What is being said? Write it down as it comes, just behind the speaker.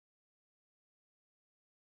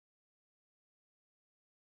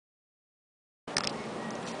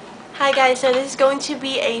Hi guys, so this is going to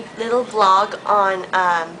be a little vlog on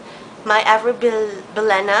my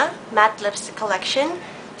Bilena matte lipstick collection.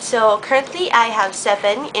 So currently I have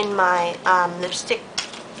 7 in my lipstick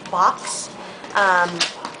box.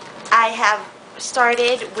 I have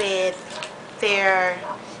started with their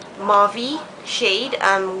mauve shade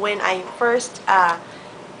when I first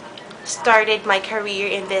started my career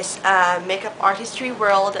in this makeup artistry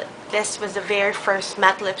world. This was the very first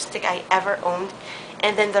matte lipstick I ever owned,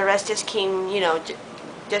 and then the rest just came,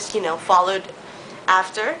 followed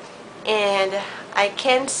after. And I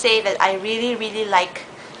can say that I really like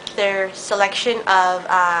their selection of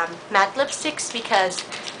matte lipsticks because,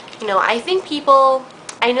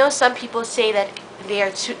 I know some people say that they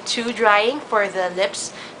are too drying for the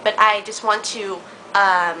lips, but I just want to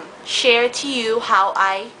share to you how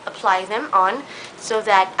I apply them on so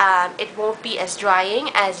that it won't be as drying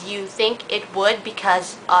as you think it would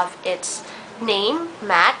because of its name,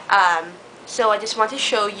 matte. So I just want to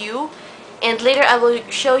show you, and later I will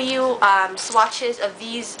show you swatches of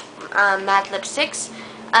these matte lipsticks.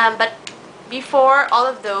 But before all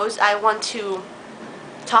of those, I want to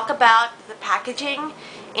talk about the packaging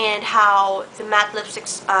and how the matte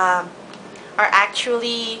lipsticks are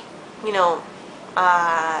actually,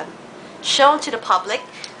 shown to the public.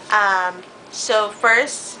 So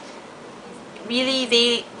first,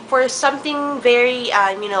 really, for something very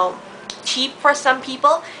cheap for some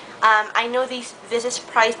people. I know this is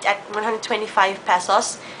priced at 125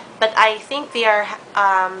 pesos, but I think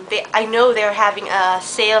I know they're having a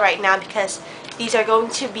sale right now because these are going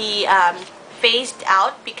to be phased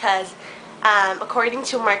out because according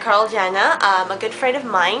to Carl Jana, a good friend of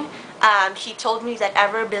mine, she told me that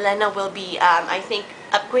Bilena will be, I think,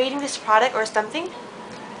 upgrading this product or something.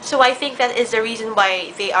 So I think that is the reason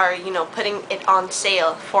why they are, putting it on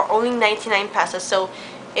sale for only 99 pesos. So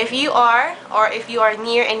if you are, or if you are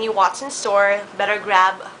near any Watson store, better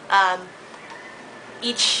grab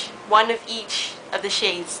each of the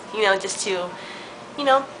shades, just to,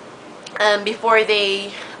 before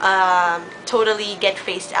they totally get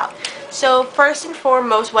phased out. So first and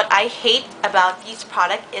foremost, what I hate about these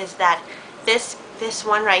products is that this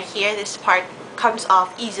one right here, this part comes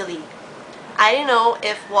off easily. I don't know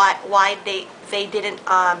if why they didn't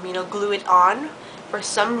glue it on. For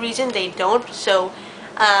some reason they don't. So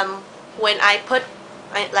when I put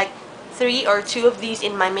like 3 or 2 of these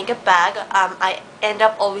in my makeup bag, I end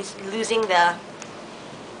up always losing the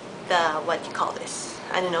what you call this?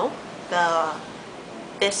 I don't know,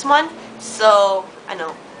 this one. So I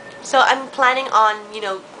know. So I'm planning on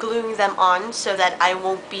gluing them on so that I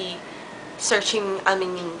won't be searching.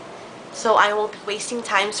 So I won't be wasting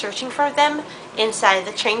time searching for them inside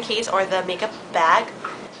the train case or the makeup bag.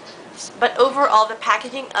 But overall, the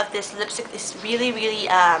packaging of this lipstick is really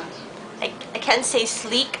I can say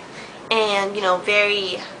sleek and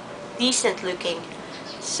very decent looking.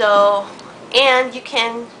 So, and you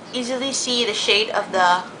can easily see the shade of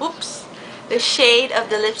the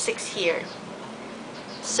lipsticks here.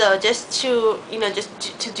 So just to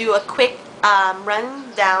to do a quick run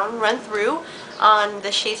through on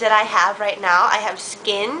the shades that I have right now. I have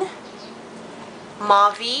Skin,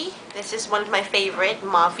 Mauve, this is one of my favorite,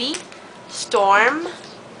 Mauve, Storm,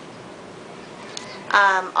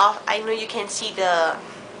 I know you can't see the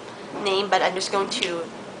name, but I'm just going to,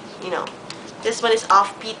 this one is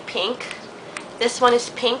Offbeat Pink, this one is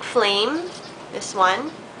Pink Flame, this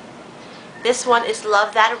one is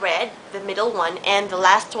Love That Red, the middle one, and the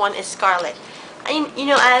last one is Scarlet. I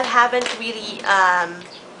haven't really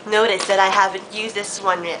noticed that I haven't used this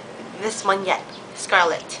one yet,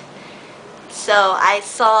 Scarlet. So I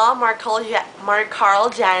saw Carl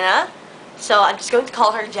Jana, so I'm just going to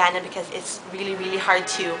call her Jana because it's really hard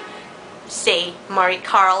to say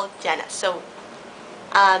Carl Jana. So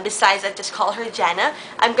besides, I just call her Jana.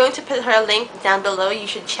 I'm going to put her link down below. You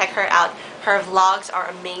should check her out. Her vlogs are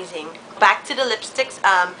amazing. Back to the lipsticks.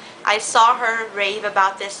 I saw her rave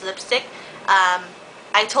about this lipstick.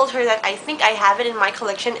 I told her that I think I have it in my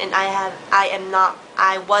collection, and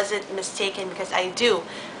I wasn't mistaken because I do.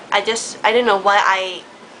 I don't know why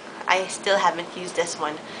I still haven't used this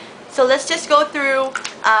one. So let's just go through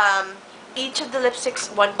each of the lipsticks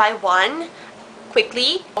one by one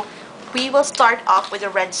quickly. We will start off with the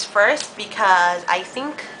reds first because I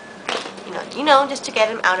think just to get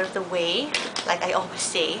them out of the way, like I always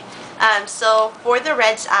say. So for the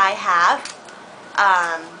reds, I have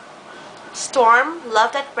Storm,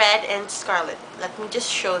 Love That Red, and Scarlet. Let me just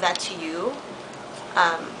show that to you.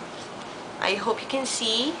 I hope you can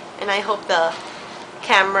see, and I hope the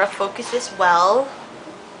camera focuses well.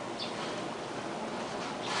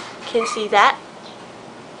 Can see that?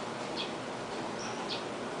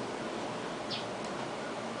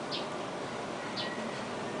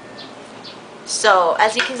 So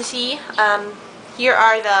as you can see, here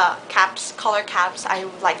are the caps, color caps. I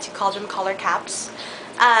would like to call them color caps.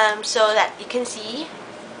 So that you can see,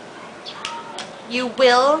 you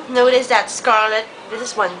will notice that Scarlet, this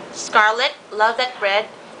is one, Scarlet, Love That Red,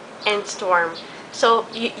 and Storm. So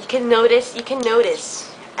you can notice,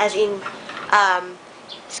 as in,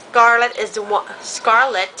 Scarlet is the one,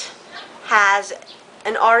 Scarlet has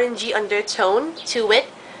an orangey undertone to it,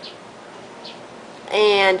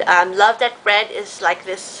 and Love That Red is like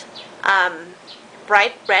this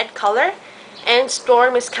bright red color, and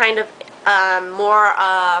Storm is kind of more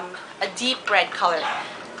a deep red color.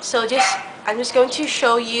 So I'm just going to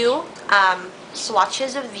show you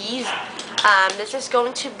swatches of these. This is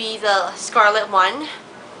going to be the Scarlet one.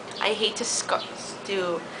 I hate to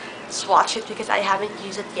swatch it because I haven't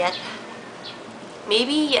used it yet.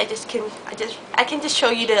 Maybe I can just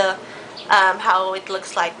show you the how it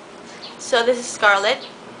looks like. So this is Scarlet.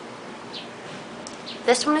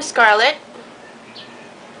 This one is Scarlet.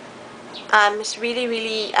 It's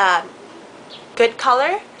really good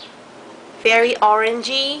color. Very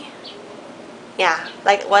orangey. Yeah,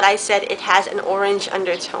 like what I said, it has an orange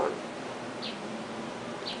undertone.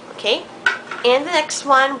 Okay, and the next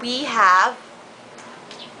one we have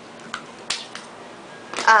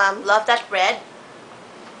Love That Red.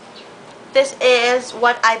 This is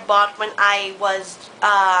what I bought when I was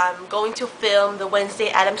going to film the Wednesday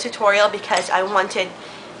Addams tutorial, because I wanted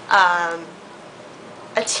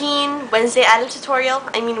a teen Wednesday Addams tutorial.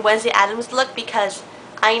 I mean Wednesday Addams look, because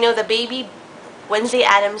I know the baby Wednesday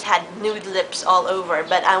Addams had nude lips all over,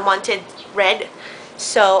 but I wanted red,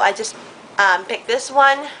 so I just picked this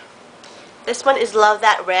one. This one is Love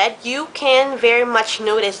That Red. You can very much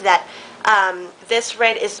notice that this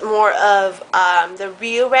red is more of the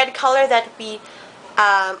real red color that we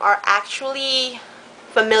are actually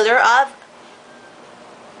familiar of.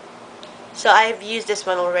 So I've used this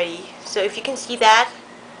one already. So if you can see that,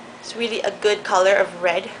 it's really a good color of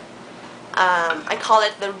red. I call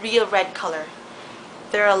it the real red color.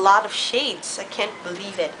 There are a lot of shades. I can't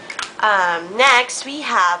believe it. Next we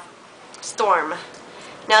have Storm.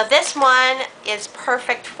 Now this one is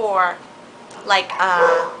perfect for like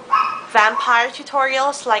vampire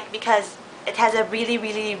tutorials, like, because it has a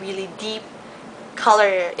really deep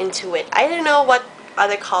color into it. I don't know what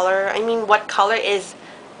other color, what color is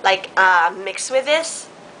like mixed with this.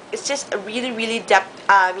 It's just a really depth,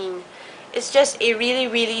 it's just a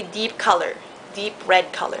really deep color, deep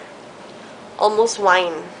red color, almost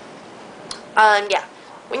wine. Yeah,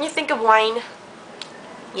 when you think of wine,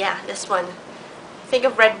 yeah, this one. Think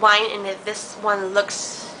of red wine, and this one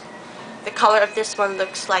looks, the color of this one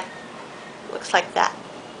looks like that.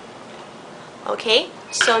 Okay,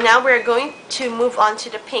 so now we're going to move on to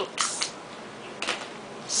the pinks.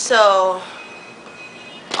 So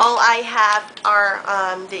all I have are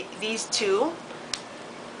these two.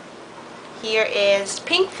 Here is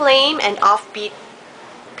Pink Flame and Offbeat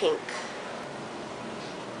Pink.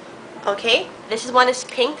 Okay, this one is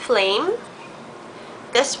Pink Flame.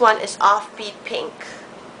 This one is Offbeat Pink.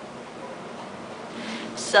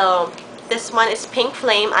 So this one is Pink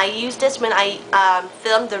Flame. I used this when I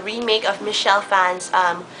filmed the remake of Michelle Phan's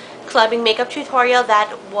clubbing makeup tutorial.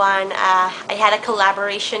 That one, I had a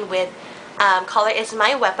collaboration with Color Is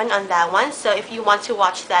My Weapon on that one. So if you want to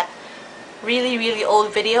watch that really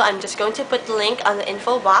old video, I'm just going to put the link on the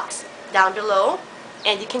info box down below,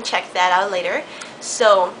 and you can check that out later.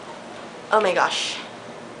 So, oh my gosh,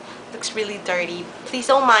 looks really dirty. Please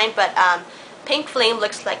don't mind, but Pink Flame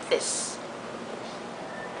looks like this.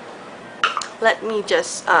 Let me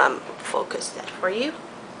just focus that for you.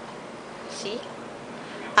 See?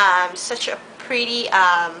 Such a pretty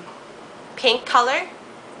pink color.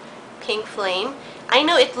 Pink Flame. I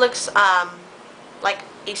know it looks like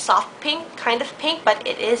a soft pink, kind of pink, but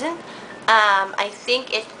it isn't. I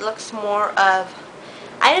think it looks more of,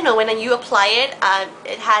 I don't know, when you apply it,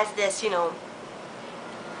 it has this, you know,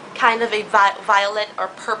 kind of a violet or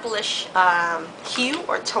purplish hue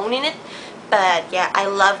or tone in it. But yeah, I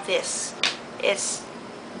love this. It's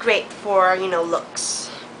great for, you know,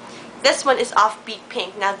 looks. This one is Offbeat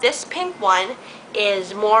Pink. Now this pink one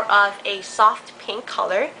is more of a soft pink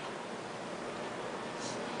color.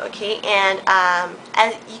 Okay, and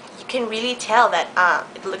as you can really tell that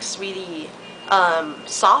it looks really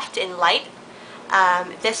soft and light.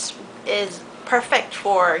 This is perfect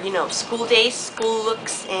for, you know, school days, school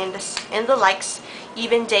looks, and the likes,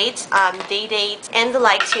 even dates, day dates, and the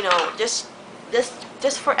likes. You know, just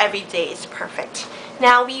for every day, it's perfect.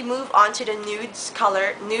 Now we move on to the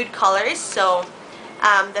nude colors. So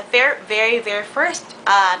the very first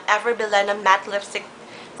ever Bilena matte lipstick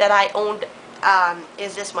that I owned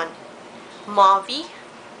is this one, Mauve,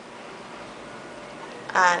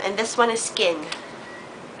 and this one is Skin.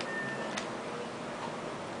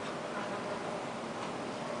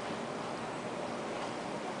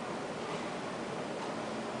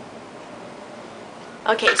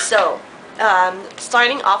 Okay, so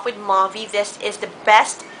starting off with Mauve, this is the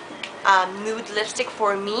best nude lipstick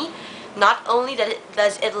for me. Not only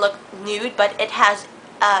does it look nude, but it has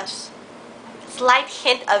a slight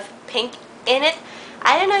hint of pink in it.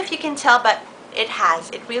 I don't know if you can tell, but it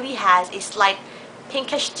really has a slight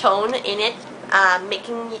pinkish tone in it,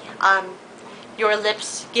 making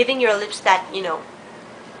giving your lips that, you know,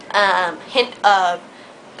 hint of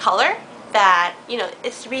color that, you know,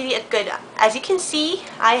 it's really a good. As you can see,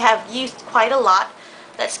 I have used quite a lot.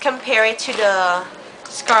 Let's compare it to the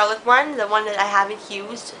Scarlet one, the one that I haven't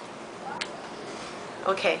used.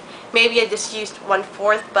 Okay, maybe I just used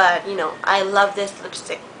 1/4, but you know, I love this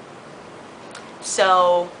lipstick.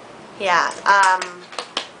 So yeah,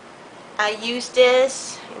 I used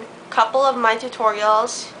this in a couple of my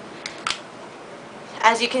tutorials.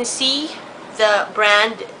 As you can see, the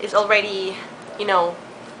brand is already, you know,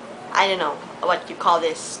 I don't know what you call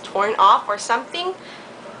this, torn off or something.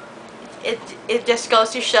 It just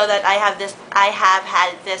goes to show that I have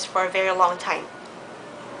had this for a very long time.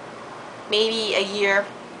 Maybe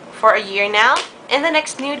for a year now. And the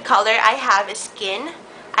next nude color I have is Skin.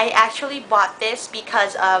 I actually bought this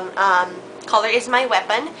because Color is My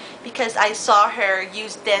Weapon, because I saw her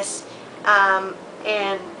use this in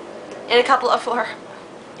a couple of her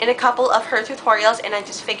tutorials, and I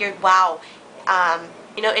just figured, wow,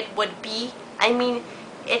 you know, it would be, I mean,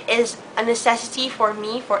 it is a necessity for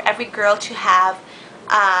me, for every girl to have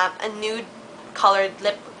a nude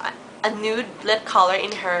lip color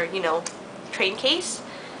in her, you know, train case.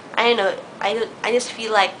 I don't know, I just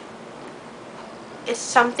feel like it's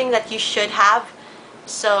something that you should have.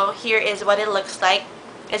 So here is what it looks like.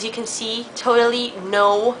 As you can see, totally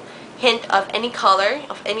no hint of any color,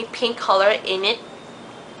 of any pink color in it.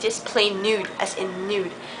 Just plain nude, as in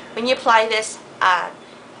nude. When you apply this,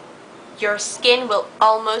 your skin will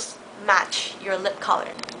almost match your lip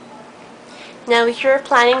color. Now, if you're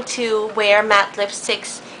planning to wear matte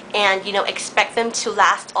lipsticks and, you know, expect them to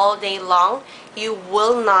last all day long, you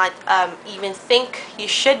will not you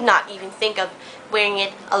should not even think of wearing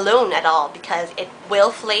it alone at all, because it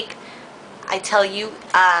will flake. I tell you,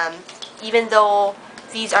 even though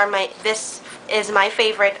this is my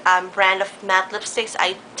favorite brand of matte lipsticks,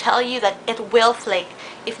 I tell you that it will flake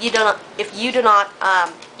if you do not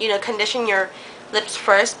you know, condition your lips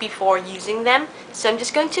first before using them. So I'm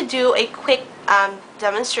just going to do a quick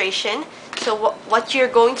demonstration. So what you're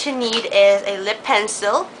going to need is a lip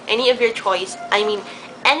pencil, any of your choice. I mean,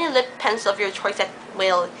 any lip pencil of your choice that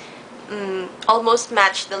will almost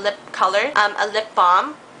match the lip color. A lip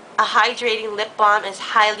balm, a hydrating lip balm is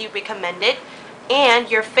highly recommended, and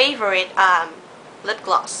your favorite lip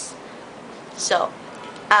gloss. So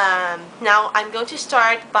now I'm going to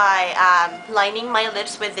start by lining my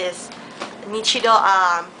lips with this Nichido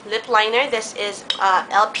lip liner. This is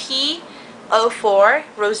LP04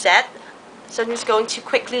 Rosette. So I'm just going to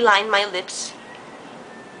quickly line my lips.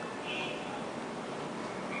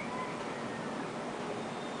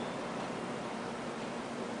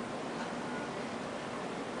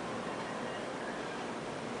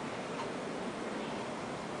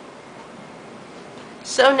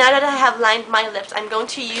 So now that I have lined my lips, I'm going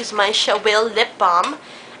to use my Chawil lip balm.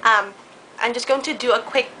 I'm just going to do a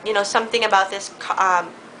quick, you know, something about this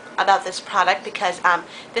product, because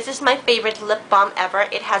this is my favorite lip balm ever.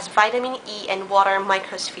 It has vitamin E and water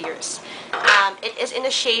microspheres. It is in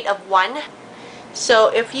the shade of 1. So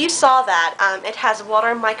if you saw that, it has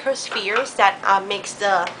water microspheres that makes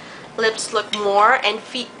the lips look more and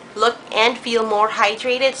feel more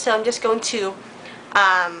hydrated. So I'm just going to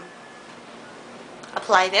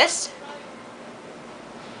apply this.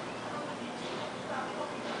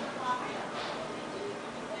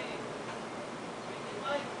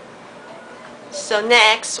 So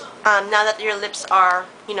next, now that your lips are,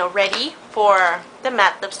 you know, ready for the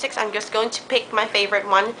matte lipsticks, I'm just going to pick my favorite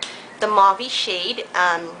one, the Mauve shade.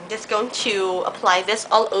 Just going to apply this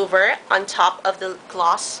all over on top of the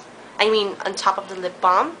gloss. I mean, on top of the lip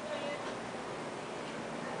balm.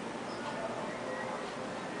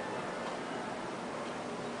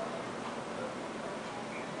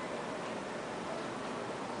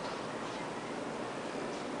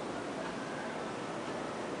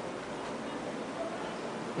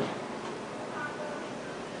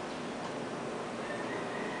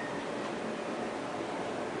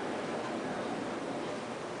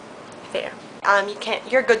 There.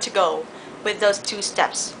 You're good to go with those 2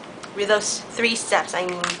 steps. With those 3 steps, I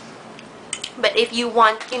mean. But if you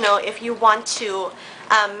want, if you want to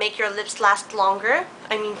make your lips last longer,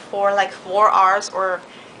 I mean for like 4 hours or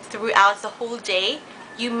throughout the whole day,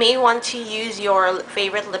 you may want to use your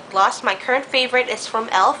favorite lip gloss. My current favorite is from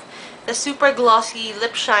e.l.f. The Super Glossy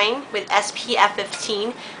Lip Shine with SPF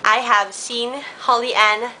 15. I have seen Holly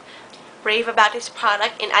Ann rave about this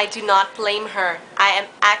product and I do not blame her. I am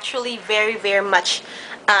actually very, very much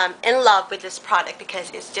in love with this product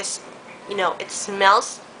because it's just, it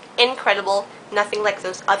smells incredible. Nothing like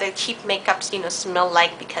those other cheap makeups, smell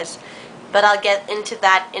like, but I'll get into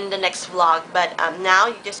that in the next vlog. But now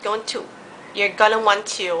you're gonna want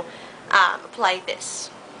to apply this.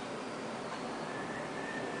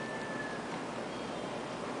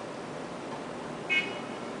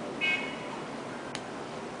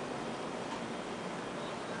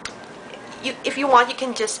 If you want, you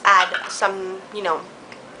can just add some,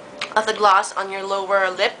 of the gloss on your lower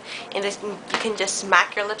lip, and this, you can just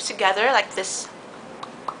smack your lips together like this,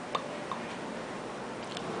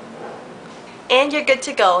 and you're good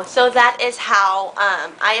to go. So that is how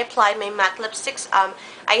I applied my matte lipsticks.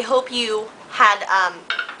 I hope you had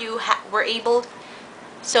were able.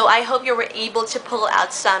 So I hope you were able to pull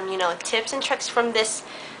out some, tips and tricks from this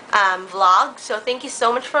vlog. So thank you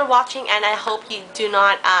so much for watching, and I hope you do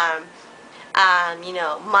not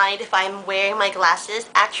mind if I'm wearing my glasses.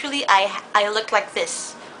 Actually, I look like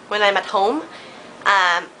this when I'm at home.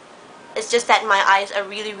 It's just that my eyes are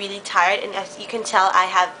really, really tired, and as you can tell, I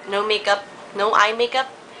have no makeup, no eye makeup.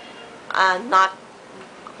 Not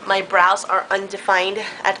my brows are undefined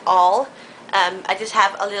at all. I just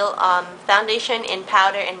have a little foundation and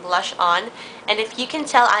powder and blush on, and if you can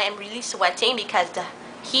tell, I am really sweating because the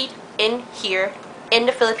heat in here in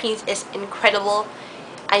the Philippines is incredible.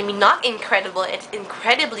 I mean, not incredible, it's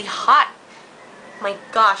incredibly hot. My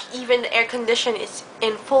gosh, even the air condition is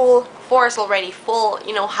in full force already, full,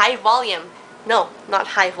 high volume. No, not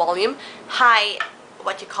high volume. High,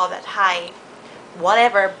 what you call that? High,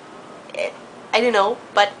 whatever. I don't know,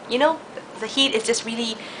 but, the heat is just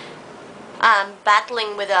really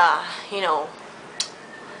battling with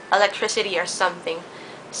electricity or something.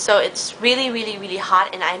 So it's really, really, really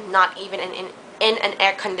hot, and I'm not even in an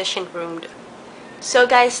air-conditioned room. So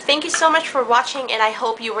guys, thank you so much for watching, and I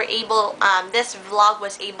hope you were able, this vlog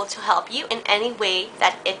was able to help you in any way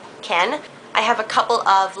that it can. I have a couple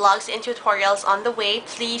of vlogs and tutorials on the way.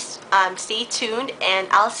 Please stay tuned, and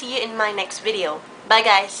I'll see you in my next video. Bye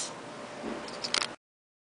guys!